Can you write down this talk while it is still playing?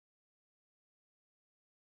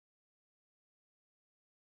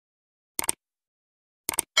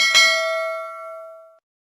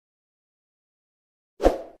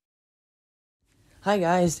Hi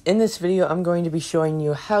guys, in this video I'm going to be showing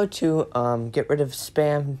you how to get rid of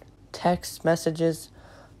spam text messages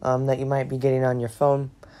that you might be getting on your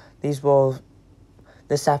phone. This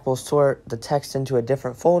app will sort the text into a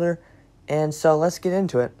different folder, and so let's get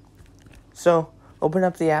into it. So open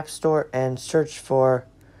up the App Store and search for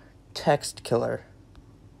TextKiller.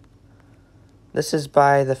 This is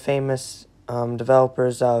by the famous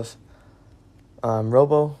developers of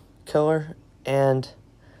RoboKiller, and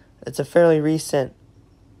it's a fairly recent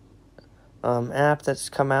app that's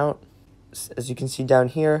come out. As you can see down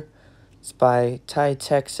here, it's by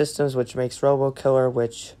Tech Systems, which makes RoboKiller,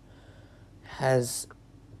 which has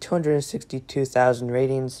 262,000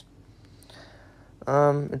 ratings.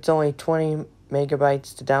 It's only 20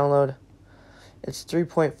 megabytes to download. It's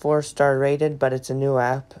 3.4 star rated, but it's a new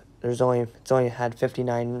app. It's only had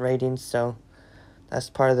 59 ratings, so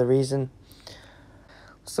that's part of the reason.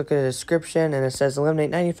 Let's look at the description, and it says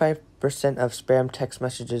eliminate 95% of spam text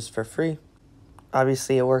messages for free.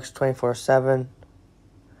 Obviously, it works 24/7.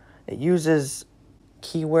 It uses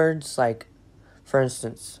keywords like, for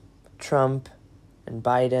instance, Trump and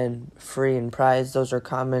Biden, free and prize. Those are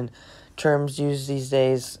common terms used these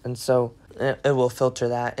days, and so it will filter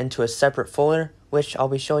that into a separate folder, which I'll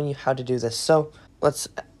be showing you how to do this. So let's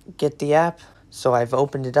get the app. So I've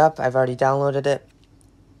opened it up. I've already downloaded it.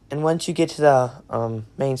 And once you get to the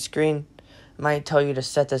main screen, it might tell you to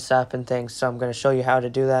set this up and things, so I'm going to show you how to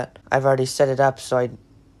do that. I've already set it up, so I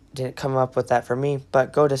didn't come up with that for me.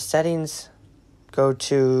 But go to Settings, go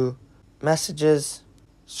to Messages,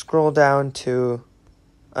 scroll down to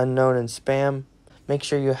Unknown and Spam. Make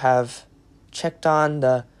sure you have checked on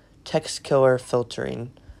the TextKiller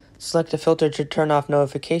filtering. Select a filter to turn off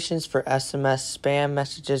notifications for SMS spam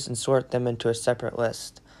messages and sort them into a separate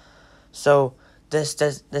list. So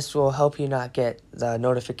this will help you not get the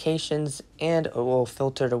notifications, and it will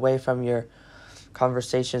filter it away from your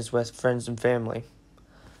conversations with friends and family.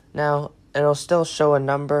 Now, it'll still show a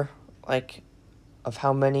number of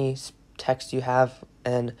how many texts you have,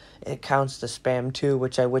 and it counts the spam too,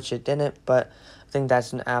 which I wish it didn't, but I think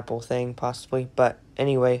that's an Apple thing possibly. But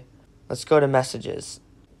anyway, let's go to Messages.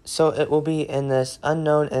 So it will be in this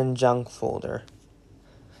Unknown and Junk folder.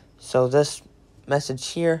 So this message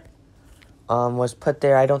here was put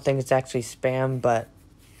there. I don't think it's actually spam, but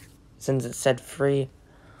since it said free,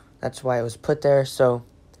 that's why it was put there. So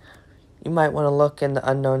you might want to look in the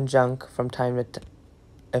unknown junk from time to time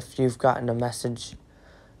if you've gotten a message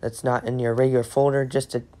that's not in your regular folder,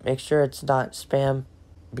 just to make sure it's not spam,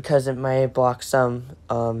 because it may block some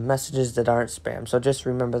messages that aren't spam. So just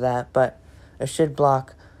remember that, but it should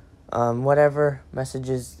block whatever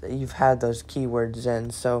messages that you've had those keywords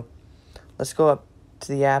in. So let's go up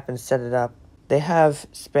to the app and set it up. They have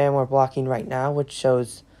spam blocking right now, which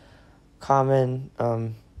shows common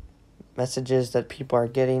messages that people are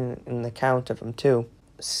getting and the count of them too.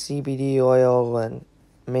 CBD oil and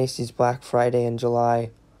Macy's Black Friday in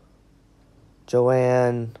July.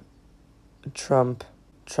 Joanne, Trump,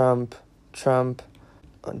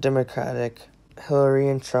 Democratic, Hillary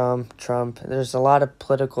and Trump. There's a lot of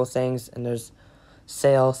political things, and there's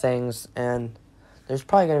sale things, and there's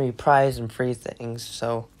probably going to be prize and free things,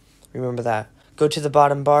 so remember that. Go to the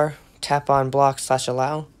bottom bar, tap on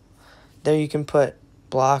block/allow. There you can put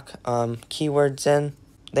block keywords in.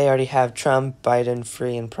 They already have Trump, Biden,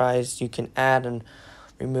 free, and prize. You can add and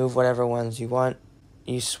remove whatever ones you want.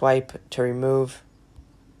 You swipe to remove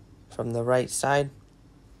from the right side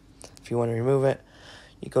if you want to remove it.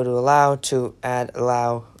 You go to allow to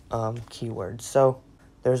allow keywords. So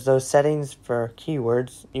there's those settings for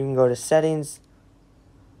keywords. You can go to settings,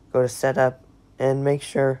 go to setup, and make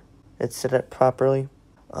sure it's set up properly.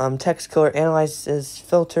 TextKiller analyzes,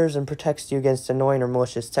 filters, and protects you against annoying or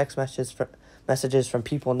malicious text messages from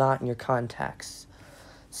people not in your contacts.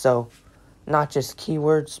 So not just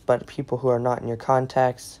keywords, but people who are not in your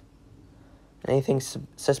contacts. Anything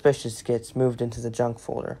suspicious gets moved into the junk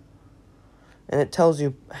folder. And it tells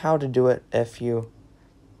you how to do it if you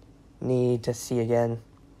need to see again.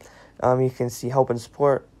 You can see help and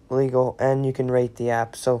support, legal, and you can rate the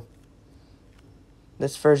app. So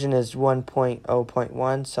this version is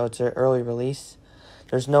 1.0.1, so it's an early release.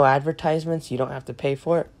 There's no advertisements. You don't have to pay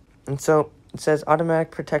for it. And so it says automatic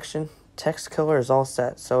protection. TextKiller is all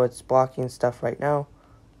set, so it's blocking stuff right now.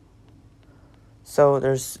 So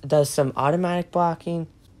it does some automatic blocking,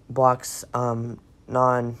 blocks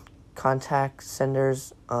non-contact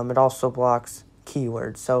senders. It also blocks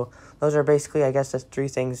keywords. So those are basically, I guess, that's three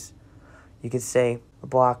things you could say. It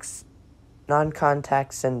blocks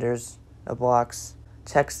non-contact senders. It blocks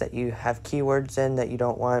text that you have keywords in that you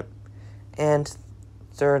don't want. And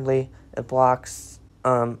thirdly, it blocks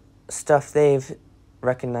stuff they've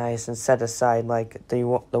recognized and set aside, like the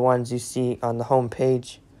ones you see on the home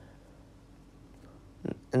page.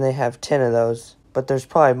 And they have 10 of those, but there's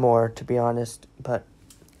probably more, to be honest. But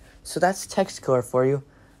so that's TextKiller for you.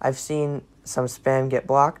 I've seen some spam get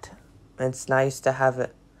blocked, and it's nice to have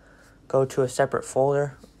it go to a separate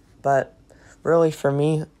folder. But really, for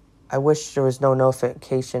me, I wish there was no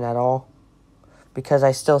notification at all, because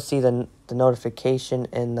I still see the notification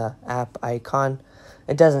in the app icon.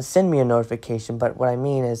 It doesn't send me a notification, but what I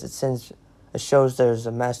mean is it shows there's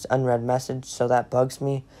a unread message, so that bugs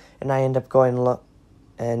me, and I end up going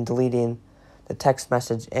and deleting the text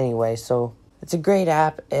message anyway. So it's a great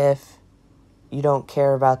app if you don't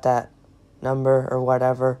care about that number or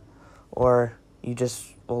whatever, or you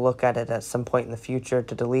just will look at it at some point in the future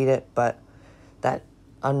to delete it. But that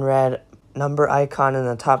unread number icon in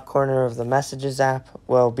the top corner of the Messages app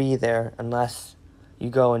will be there unless you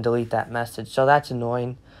go and delete that message. So that's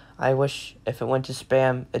annoying. I wish if it went to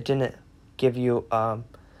spam, it didn't give you a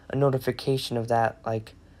notification of that,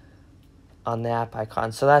 like on the app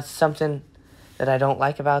icon. So that's something that I don't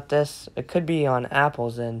like about this. It could be on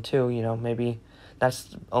Apple's end too, maybe that's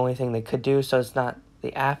the only thing they could do, so it's not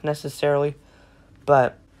the app necessarily.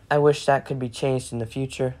 But I wish that could be changed in the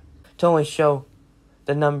future to only show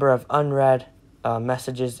the number of unread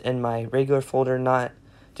messages in my regular folder, not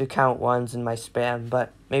to count ones in my spam.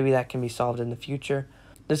 But maybe that can be solved in the future.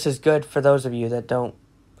 This is good for those of you that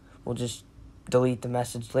will just delete the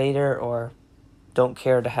message later, or don't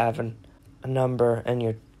care to have a number in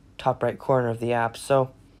your top right corner of the app.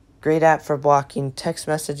 So great app for blocking text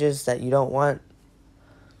messages that you don't want.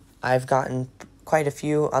 I've gotten quite a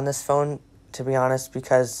few on this phone, to be honest,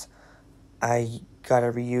 because I got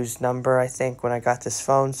a reused number, I think, when I got this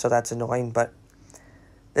phone, so that's annoying. But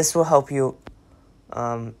this will help you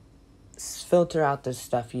filter out the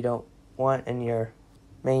stuff you don't want in your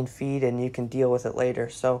main feed, and you can deal with it later.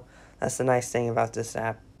 So that's the nice thing about this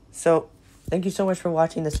app. So thank you so much for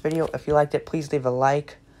watching this video. If you liked it, please leave a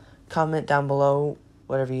like, comment down below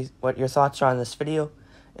what your thoughts are on this video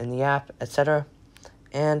and the app, etc.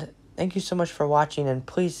 And thank you so much for watching, and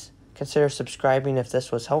please consider subscribing if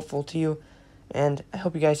this was helpful to you. And I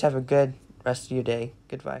hope you guys have a good rest of your day.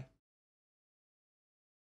 Goodbye.